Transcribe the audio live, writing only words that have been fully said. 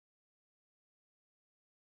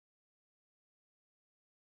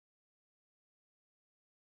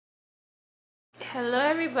Hello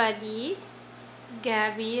everybody,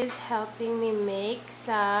 Gabby is helping me make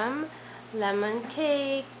some lemon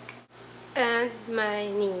cake and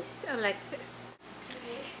my niece Alexis.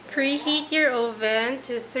 Preheat your oven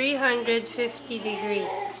to 350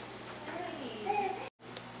 degrees.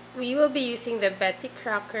 We will be using the Betty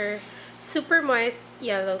Crocker Super Moist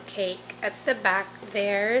Yellow Cake. At the back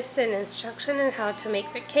there's an instruction on how to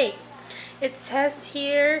make the cake. It says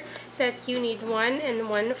here that you need 1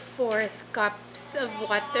 1/4 cups of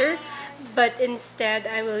water, but instead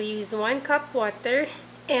I will use 1 cup water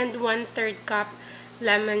and 1/3 cup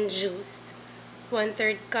lemon juice,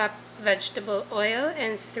 1/3 cup vegetable oil,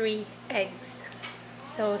 and 3 eggs.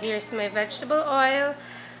 So here's my vegetable oil,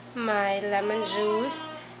 my lemon juice,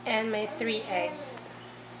 and my 3 eggs.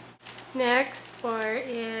 Next, pour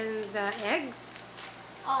in the eggs.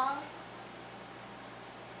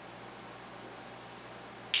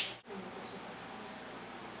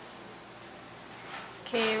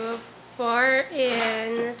 Okay, we'll pour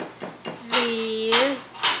in the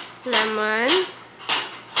lemon,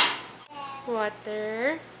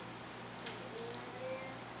 water,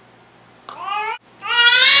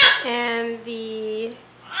 and the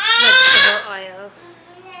vegetable oil.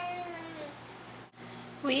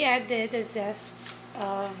 We added a zest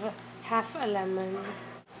of half a lemon.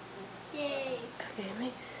 Yay! Okay,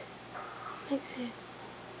 mix it.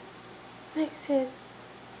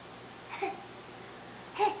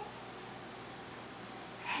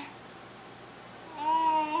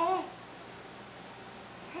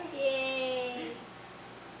 Yay!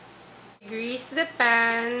 Grease the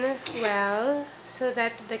pan well so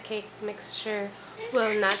that the cake mixture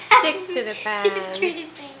will not stick to the pan. He's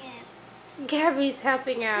greasing it. Gabby's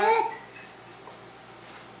helping out.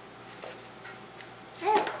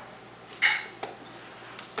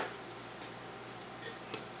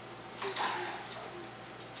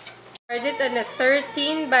 Spread it on a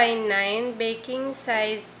 13 by 9 baking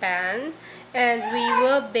size pan, and we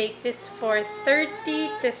will bake this for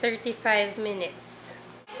 30 to 35 minutes.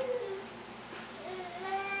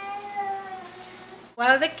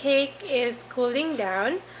 While the cake is cooling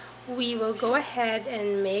down, we will go ahead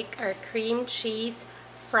and make our cream cheese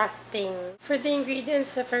frosting. For the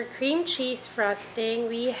ingredients of our cream cheese frosting,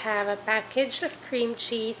 we have a package of cream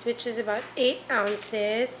cheese, which is about 8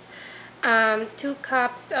 ounces, 2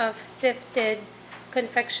 cups of sifted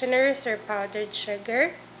confectioner's or powdered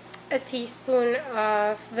sugar, a teaspoon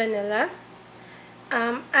of vanilla.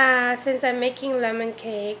 Since I'm making lemon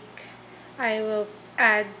cake, I will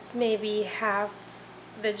add maybe half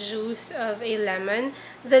the juice of a lemon.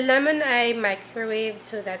 The lemon I microwaved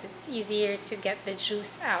so that it's easier to get the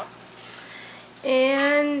juice out.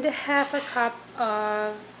 And half a cup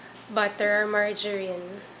of butter or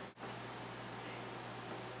margarine.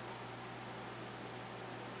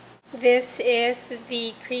 This is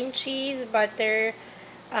the cream cheese, butter,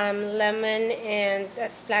 lemon, and a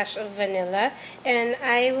splash of vanilla. And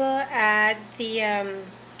I will add the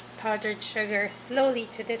powdered sugar slowly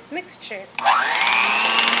to this mixture.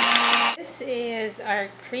 This is our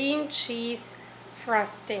cream cheese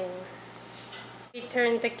frosting. We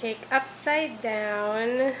turn the cake upside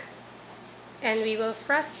down and we will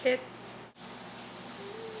frost it.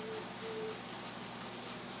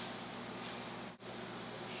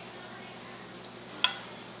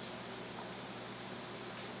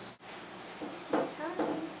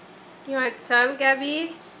 You want some,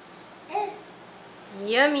 Gabby?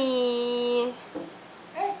 Yummy!